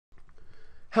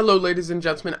Hello ladies and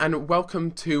gentlemen, and welcome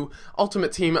to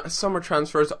Ultimate Team Summer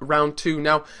Transfers Round 2.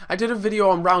 Now, I did a video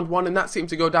on Round 1 and that seemed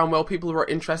to go down well. People were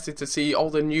interested to see all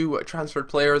the new transferred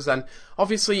players, and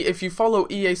obviously if you follow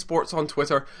EA Sports on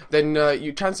Twitter, then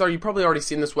chances are you've probably already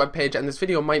seen this webpage, and this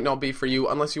video might not be for you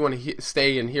unless you want to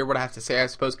stay and hear what I have to say, I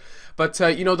suppose. But,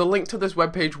 you know, the link to this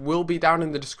webpage will be down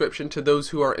in the description to those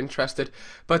who are interested.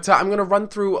 But I'm going to run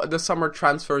through the summer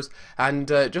transfers and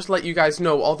just let you guys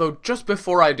know, although just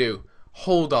before I do,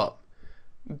 hold up.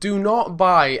 Do not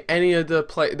buy any of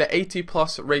the 80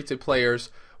 plus rated players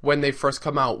when they first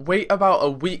come out. Wait about a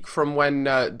week from when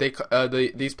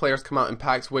these players come out in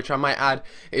packs, which I might add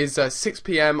is 6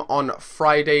 PM on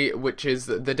Friday, which is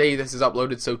the day this is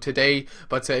uploaded, so today.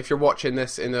 But if you're watching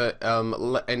this in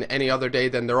any other day,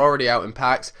 then they're already out in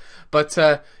packs. But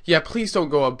yeah, please don't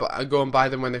go and buy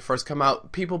them when they first come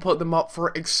out. People put them up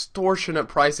for extortionate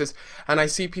prices, and I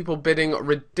see people bidding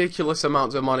ridiculous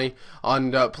amounts of money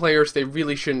on players they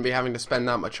really shouldn't be having to spend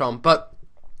that much on. But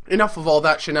enough of all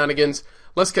that shenanigans.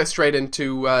 Let's get straight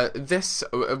into this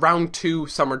round 2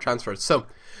 summer transfers. So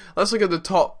let's look at the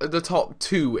top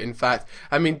two. In fact,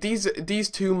 I mean these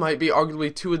two might be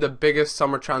arguably two of the biggest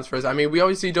summer transfers. I mean, we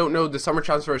obviously don't know. The summer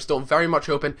transfer is still very much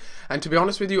open, and to be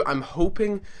honest with you, I'm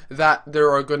hoping that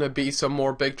there are going to be some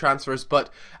more big transfers. But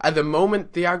at the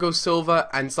moment, Thiago Silva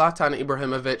and Zlatan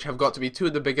Ibrahimovic have got to be two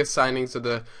of the biggest signings of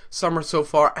the summer so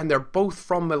far, and they're both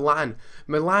from Milan.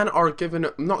 Milan are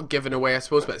not giving away, I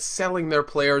suppose, but selling their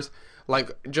players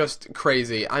like just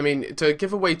crazy. I mean, to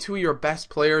give away two of your best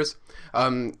players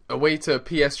away to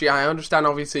PSG, I understand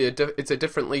obviously it's a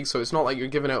different league, so it's not like you're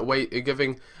giving it away,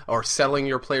 giving or selling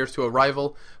your players to a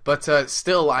rival, but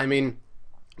still, I mean,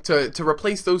 to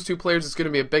replace those two players is going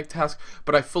to be a big task,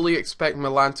 but I fully expect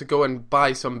Milan to go and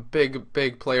buy some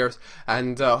big players,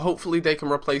 and hopefully they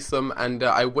can replace them, and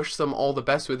I wish them all the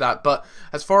best with that. But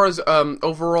as far as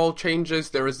overall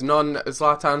changes, there is none.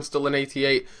 Zlatan still in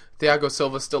 88, Thiago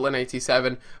Silva still in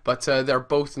 87, but they're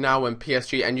both now in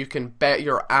PSG, and you can bet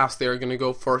your ass they're going to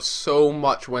go for so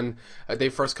much when they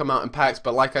first come out in packs.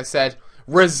 But like I said,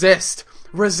 resist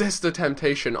the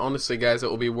temptation. Honestly, guys, it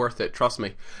will be worth it, trust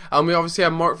me. We obviously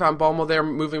have Mark van Bommel there,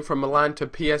 moving from Milan to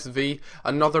PSV,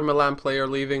 another Milan player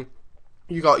leaving.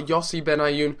 You got Yossi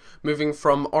Benayoun moving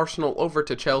from Arsenal over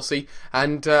to Chelsea,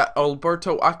 and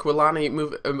Alberto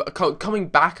Aquilani coming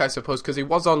back, I suppose, because he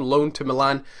was on loan to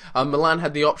Milan. Milan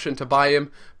had the option to buy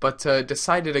him, but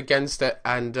decided against it,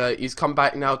 and he's come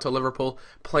back now to Liverpool,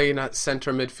 playing at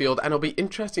centre midfield. And it'll be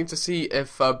interesting to see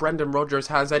if Brendan Rodgers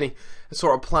has any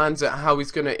sort of plans at how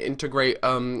he's going to integrate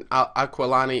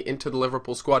Aquilani into the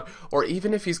Liverpool squad, or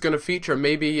even if he's going to feature.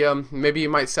 Maybe he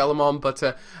might sell him on, but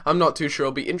I'm not too sure.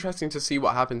 It'll be interesting to see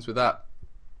what happens with that.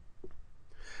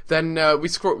 Then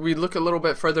we look a little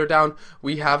bit further down.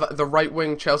 We have the right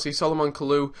wing Chelsea, Solomon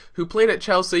Kalou, who played at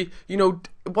Chelsea. You know,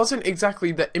 wasn't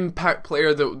exactly the impact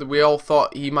player that we all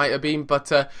thought he might have been,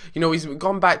 but you know, he's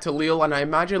gone back to Lille, and I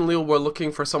imagine Lille were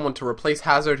looking for someone to replace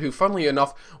Hazard, who funnily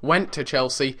enough went to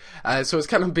Chelsea, so it's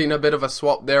kind of been a bit of a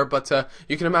swap there. But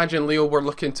you can imagine Lille were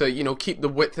looking to, you know, keep the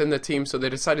width in the team, so they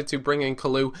decided to bring in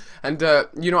Kalou, and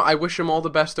you know, I wish him all the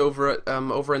best over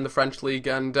in the French league,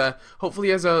 and hopefully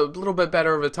he has a little bit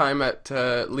better of a time at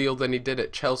Lille than he did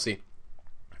at Chelsea.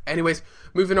 Anyways,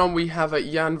 moving on, we have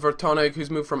Jan Vertonghen,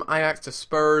 who's moved from Ajax to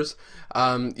Spurs.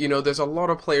 You know, there's a lot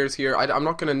of players here. I'm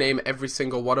not going to name every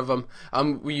single one of them.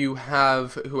 You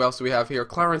have, who else do we have here?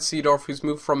 Clarence Seedorf, who's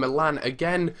moved from Milan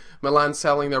again. Milan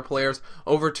selling their players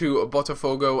over to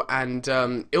Botafogo, and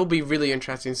it'll be really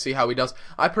interesting to see how he does.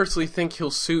 I personally think he'll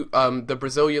suit the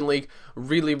Brazilian league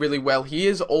really well. He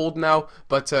is old now,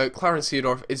 but Clarence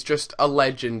Seedorf is just a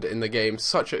legend in the game.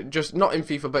 Just not in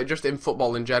FIFA, but just in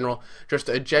football in general. Just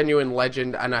a genuine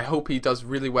legend, and I hope he does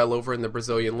really well over in the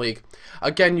Brazilian league.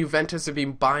 Again, Juventus have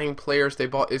been buying players. They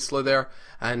bought Isla there,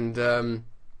 and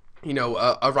you know,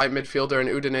 a right midfielder in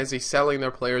Udinese selling their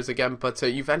players again. But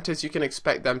Juventus, you can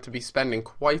expect them to be spending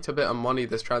quite a bit of money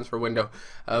this transfer window.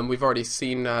 We've already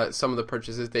seen some of the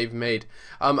purchases they've made.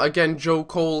 Again, Joe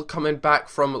Cole coming back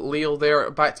from Lille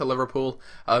there, back to Liverpool.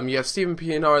 You have Steven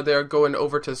Pienaar there going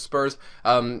over to Spurs.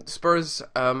 Spurs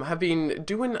have been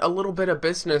doing a little bit of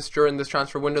business during this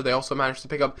transfer window. They also managed to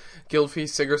pick up Gylfi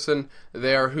Sigurdsson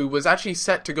there, who was actually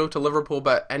set to go to Liverpool,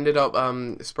 but ended up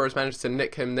Spurs managed to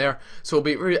nick him there. So it'll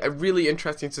be really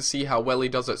interesting to see how well he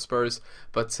does at Spurs.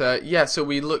 But yeah, so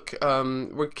we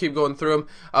keep going through him.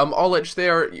 Olic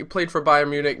there, you played for Bayern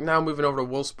Munich, now moving over to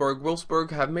Wolfsburg.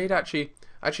 Wolfsburg have made actually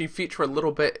feature a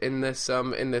little bit in this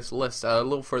list, a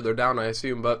little further down, I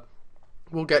assume, but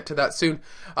We'll get to that soon.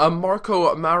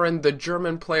 Marco Marin, the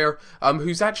German player,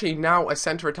 who's actually now a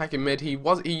centre attacking mid. He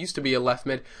used to be a left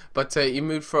mid, but he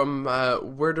moved from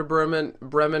Werder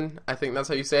Bremen, I think that's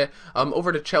how you say it,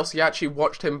 over to Chelsea. I actually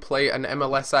watched him play an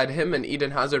MLS side. Him and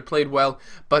Eden Hazard played well,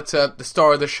 but the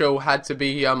star of the show had to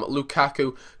be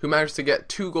Lukaku, who managed to get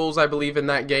 2 goals, I believe, in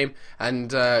that game.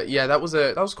 And yeah, that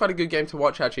was quite a good game to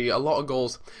watch, actually. A lot of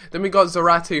goals. Then we got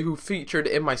Zarate, who featured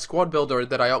in my squad builder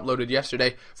that I uploaded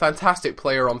yesterday. Fantastic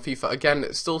player on FIFA.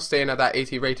 Again, still staying at that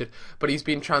 80 rated, but he's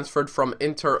been transferred from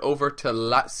Inter over to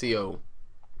Lazio.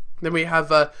 Then we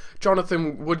have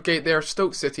Jonathan Woodgate there,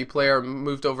 Stoke City player,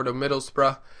 moved over to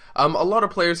Middlesbrough. A lot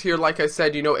of players here, like I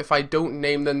said, you know, if I don't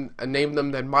name them,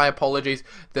 then my apologies.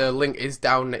 The link is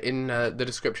down in the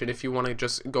description if you want to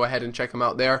just go ahead and check them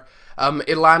out there.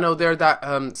 Ilano there,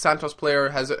 that Santos player,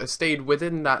 has stayed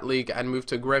within that league and moved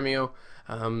to Gremio.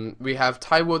 We have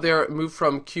Taiwo there, moved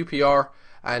from QPR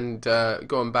and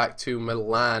going back to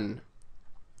Milan.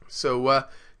 So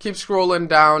keep scrolling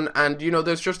down, and you know,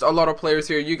 there's just a lot of players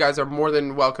here. You guys are more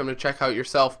than welcome to check out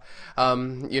yourself.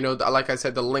 You know, like I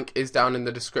said, the link is down in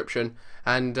the description.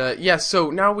 And yeah, so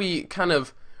now we're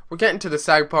getting to the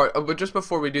SAG part, but just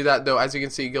before we do that though, as you can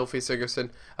see, Gylfi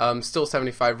Sigurdsson, still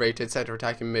 75 rated, centre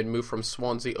attacking mid, moved from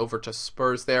Swansea over to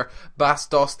Spurs there.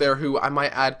 Bastos there, who I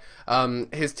might add,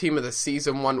 his team of the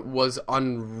season one was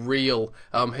unreal.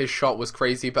 His shot was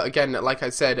crazy, but again, like I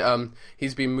said,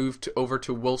 he's been moved over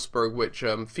to Wolfsburg, which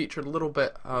featured a little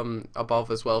bit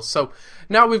above as well. So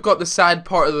now we've got the sad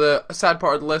part of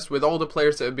the list with all the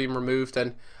players that have been removed,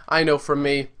 and I know for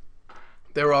me,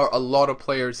 there are a lot of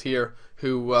players here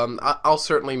who I'll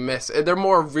certainly miss. They're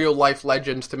more real-life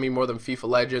legends to me more than FIFA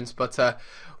legends, but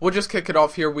we'll just kick it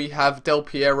off here. We have Del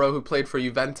Piero, who played for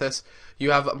Juventus.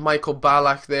 You have Michael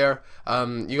Ballack there.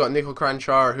 You got Nico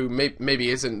Kranjčar, who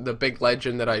maybe isn't the big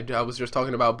legend that I was just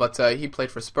talking about, but he played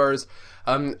for Spurs.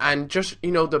 And just,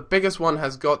 you know, the biggest one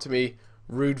has got to be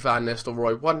Ruud van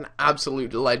Nistelrooy. What an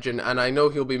absolute legend, and I know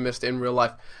he'll be missed in real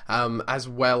life as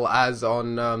well as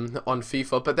on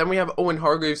FIFA. But then we have Owen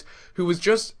Hargreaves, who was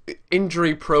just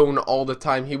injury prone all the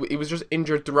time. He was just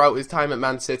injured throughout his time at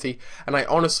Man City, and I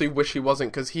honestly wish he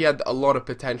wasn't, because he had a lot of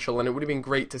potential, and it would have been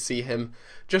great to see him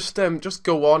just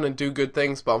go on and do good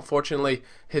things. But unfortunately,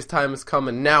 his time has come,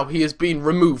 and now he is being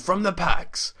removed from the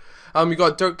packs. You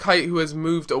got Dirk Kuyt, who has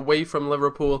moved away from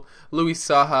Liverpool. Luis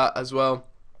Saha as well.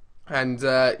 And,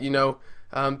 you know,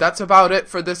 that's about it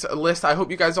for this list. I hope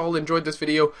you guys all enjoyed this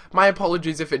video. My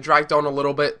apologies if it dragged on a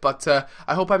little bit, but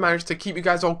I hope I managed to keep you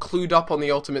guys all clued up on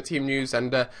the Ultimate Team news,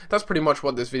 and that's pretty much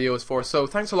what this video is for. So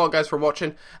thanks a lot, guys, for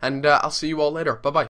watching, and I'll see you all later. Bye-bye.